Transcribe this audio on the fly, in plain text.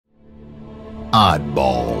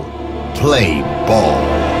Oddball. Play ball.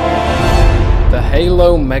 The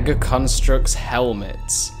Halo Mega Construx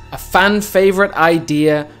helmets. A fan favorite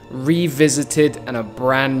idea revisited in a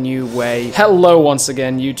brand new way. Hello once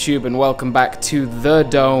again, YouTube, and welcome back to the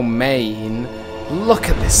domain. Look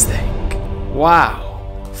at this thing.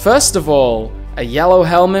 Wow. First of all, a yellow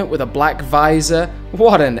helmet with a black visor.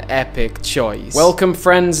 What an epic choice. Welcome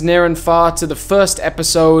friends near and far to the first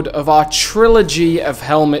episode of our Trilogy of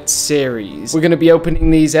Helmets series. We're going to be opening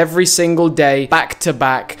these every single day, back to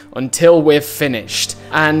back, until we're finished.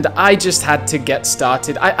 And I just had to get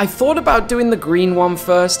started. I thought about doing the green one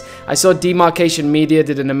first. I saw Demarcation Media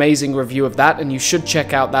did an amazing review of that, and you should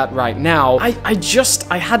check out that right now.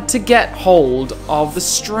 I had to get hold of the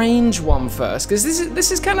strange one first, because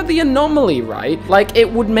this is kind of the anomaly, right? Like, it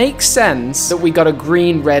would make sense that we got a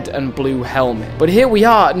green, red, and blue helmet. But here we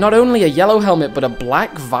are, not only a yellow helmet, but a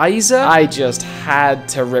black visor. I just had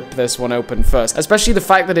to rip this one open first, especially the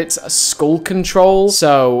fact that it's a skull control.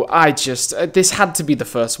 So this had to be the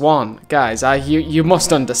first one. Guys, you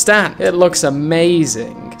must understand. It looks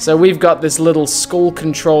amazing. So we've got this little skull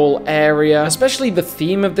control area, especially the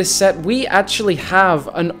theme of this set. We actually have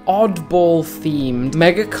an oddball themed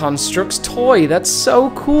Mega Construx toy. That's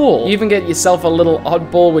so cool. You even get yourself a little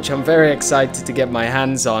oddball, which I'm very excited to get my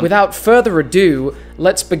hands on. Without further ado,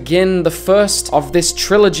 let's begin the first of this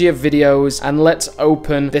trilogy of videos, and let's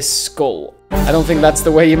open this skull. I don't think that's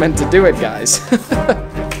the way you meant to do it, guys.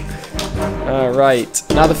 Alright,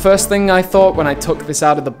 now the first thing I thought when I took this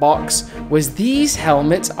out of the box was these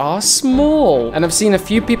helmets are small. And I've seen a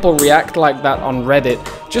few people react like that on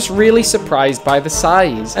Reddit, just really surprised by the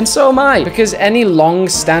size. And so am I, because any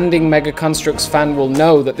long-standing Mega Construx fan will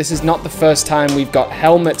know that this is not the first time we've got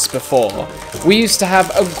helmets before. We used to have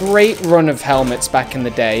a great run of helmets back in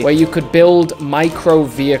the day where you could build micro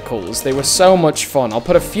vehicles. They were so much fun. I'll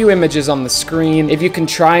put a few images on the screen. If you can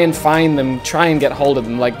try and find them, try and get hold of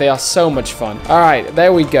them. Like, they are so much fun. All right,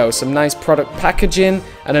 there we go. Some nice product packaging,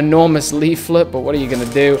 an enormous leaflet, but what are you gonna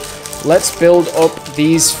do? Let's build up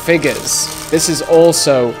these figures. This is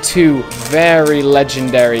also two very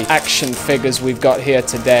legendary action figures we've got here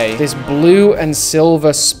today. This blue and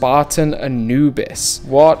silver Spartan Anubis.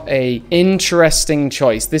 What a interesting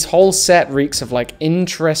choice. This whole set reeks of like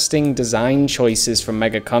interesting design choices from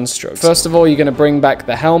Mega Construx. First of all, you're gonna bring back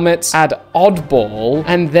the helmets, add oddball,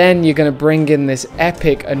 and then you're gonna bring in this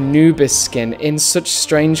epic Anubis skin in such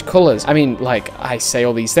strange colors. I mean, like, I say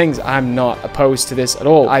all these things, I'm not opposed to this at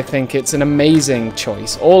all. I think it's an amazing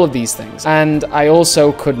choice, all of these things. And I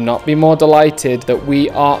also could not be more delighted that we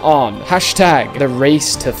are on hashtag the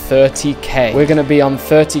race to 30k. We're going to be on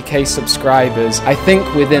 30k subscribers, I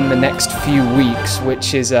think, within the next few weeks,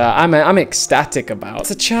 which is I'm ecstatic about.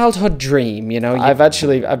 It's a childhood dream, you know.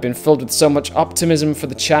 I've been filled with so much optimism for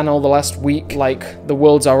the channel the last week. Like, the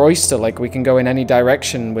world's our oyster. Like, we can go in any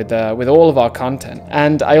direction with all of our content.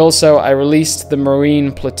 And I released the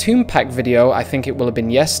Marine Platoon Pack video. I think it will have been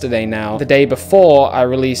yesterday now. The day before, I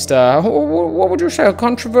released what would you say, a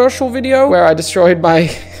controversial video where I destroyed my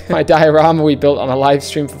diorama we built on a live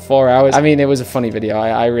stream for 4 hours. I mean, it was a funny video.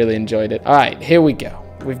 I really enjoyed it. All right, here we go.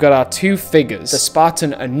 We've got our two figures, the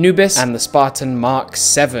Spartan Anubis and the Spartan Mark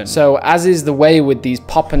 7. So, as is the way with these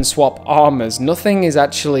pop and swap armors, nothing is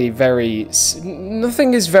very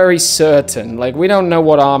certain. Like, we don't know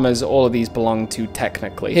what armors all of these belong to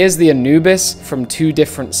technically. Here's the Anubis from two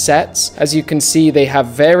different sets. As you can see, they have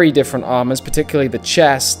very different armors, particularly the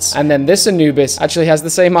chests. And then this Anubis actually has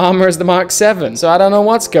the same armor as the Mark 7. So I don't know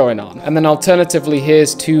what's going on. And then alternatively,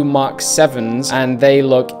 here's two Mark 7s, and they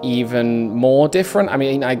look even more different. I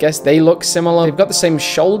mean, I guess they look similar. They've got the same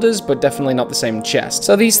shoulders, but definitely not the same chest.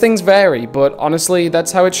 So these things vary, but honestly,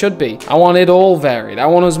 that's how it should be. I want it all varied. I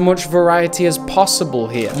want as much variety as possible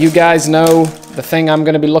here. You guys know the thing I'm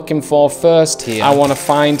going to be looking for first here. I want to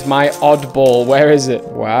find my oddball. Where is it?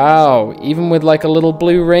 Wow, even with like a little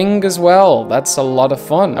blue ring as well. That's a lot of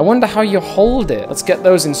fun. I wonder how you hold it. Let's get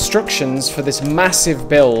those instructions for this massive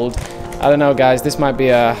build. I don't know, guys. This might be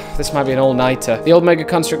an all-nighter. The old Mega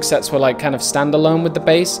Construx sets were like kind of standalone with the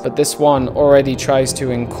base, but this one already tries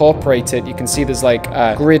to incorporate it. You can see there's like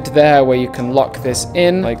a grid there where you can lock this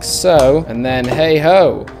in, like so, and then hey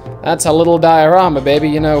ho. That's a little diorama, baby.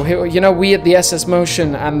 You know, we at the SS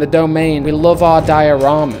Motion and the domain, we love our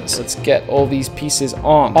dioramas. Let's get all these pieces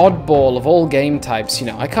on. Oddball of all game types, you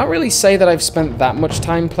know. I can't really say that I've spent that much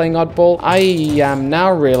time playing Oddball. I am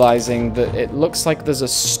now realizing that it looks like there's a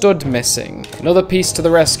stud missing. Another piece to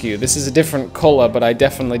the rescue. This is a different color, but I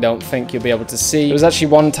definitely don't think you'll be able to see. There was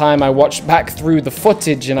actually one time I watched back through the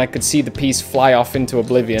footage and I could see the piece fly off into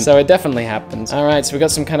oblivion. So it definitely happens. All right, so we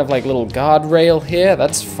got some kind of like little guardrail here.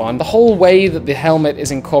 That's fun. on. The whole way that the helmet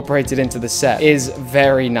is incorporated into the set is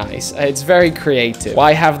very nice. It's very creative.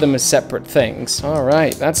 Why have them as separate things? All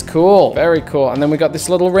right, that's cool. Very cool. And then we got this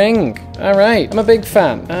little ring. All right, I'm a big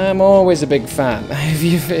fan. I'm always a big fan.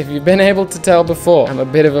 If you've been able to tell before, I'm a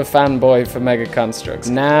bit of a fanboy for Mega Construx.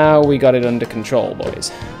 Now we got it under control,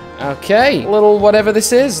 boys. Okay, little whatever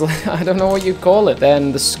this is. I don't know what you'd call it.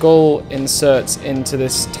 Then the skull inserts into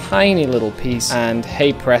this tiny little piece, and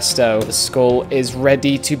hey presto, the skull is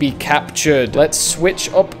ready to be captured. Let's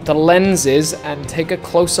switch up the lenses and take a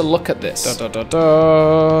closer look at this.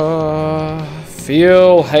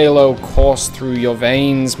 Feel Halo course through your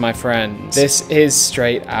veins, my friends. This is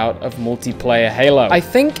straight out of multiplayer Halo. I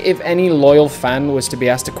think if any loyal fan was to be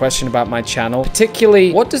asked a question about my channel,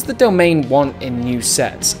 particularly what does the domain want in new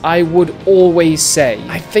sets, I would always say,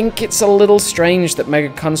 I think it's a little strange that Mega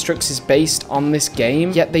Construx is based on this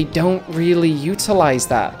game, yet they don't really utilize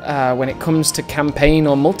that when it comes to campaign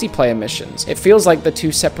or multiplayer missions. It feels like they're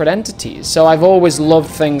two separate entities. So I've always loved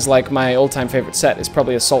things like my all-time favorite set is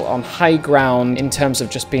probably Assault on High Ground, in terms of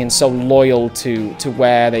just being so loyal to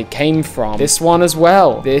where they came from. This one as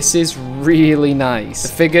well. This is really nice. The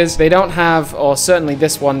figures, they don't have, or certainly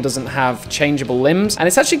this one doesn't have changeable limbs, and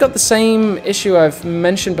it's actually got the same issue I've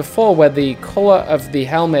mentioned before where the color of the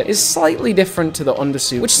helmet is slightly different to the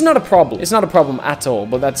undersuit, which is not a problem. It's not a problem at all,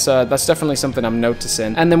 but that's definitely something I'm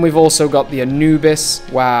noticing. And then we've also got the Anubis.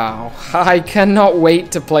 Wow. I cannot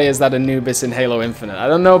wait to play as that Anubis in Halo Infinite. I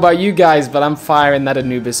don't know about you guys, but I'm firing that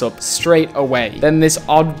Anubis up straight away. Then this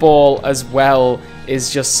oddball as well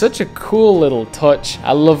is just such a cool little touch.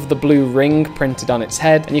 I love the blue ring printed on its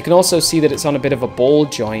head, and you can also see that it's on a bit of a ball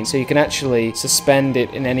joint, so you can actually suspend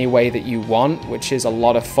it in any way that you want, which is a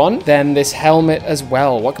lot of fun. Then this helmet as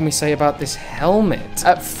well. What can we say about this helmet?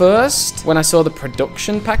 At first, when I saw the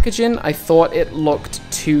production packaging, I thought it looked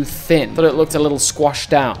too thin. I thought it looked a little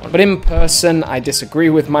squashed down. But in person, I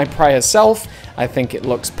disagree with my prior self. I think it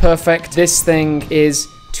looks perfect. This thing is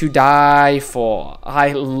to die for.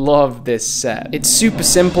 I love this set. It's super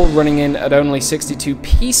simple, running in at only 62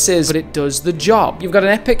 pieces, but it does the job. You've got an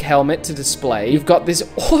epic helmet to display. You've got this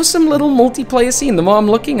awesome little multiplayer scene. The more I'm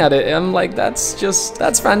looking at it, I'm like, that's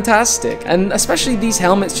fantastic. And especially these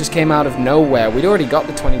helmets just came out of nowhere. We'd already got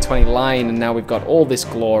the 2020 line, and now we've got all this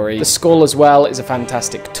glory. The skull as well is a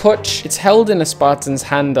fantastic touch. It's held in a Spartan's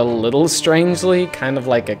hand a little strangely, kind of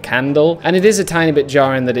like a candle, and it is a tiny bit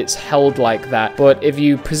jarring that it's held like that, but if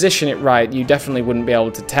you position it right, you definitely wouldn't be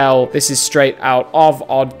able to tell. This is straight out of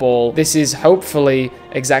Oddball. This is hopefully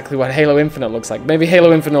exactly what Halo Infinite looks like. Maybe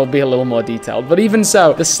Halo Infinite will be a little more detailed, but even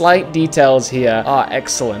so, the slight details here are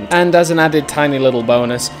excellent. And as an added tiny little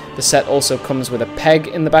bonus, the set also comes with a peg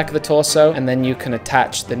in the back of the torso, and then you can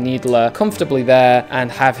attach the needler comfortably there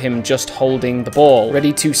and have him just holding the ball,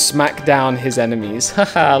 ready to smack down his enemies.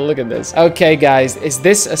 Haha, look at this. Okay, guys, is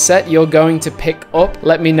this a set you're going to pick up?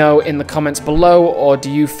 Let me know in the comments below, or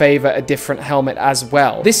do you favor a different helmet as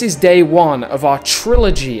well? This is day one of our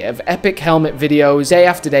trilogy of epic helmet videos, day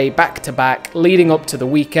after day, back to back, leading up to the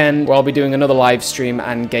weekend, where I'll be doing another live stream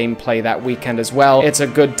and gameplay that weekend as well. It's a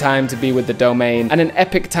good time to be with the domain, and an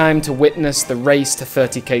epic time to witness the race to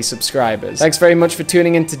 30k subscribers. Thanks very much for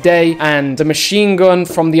tuning in today, and the machine gun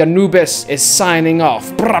from the Anubis is signing off.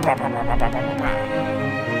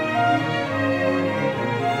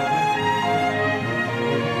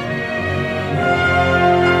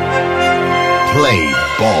 Play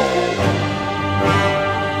ball.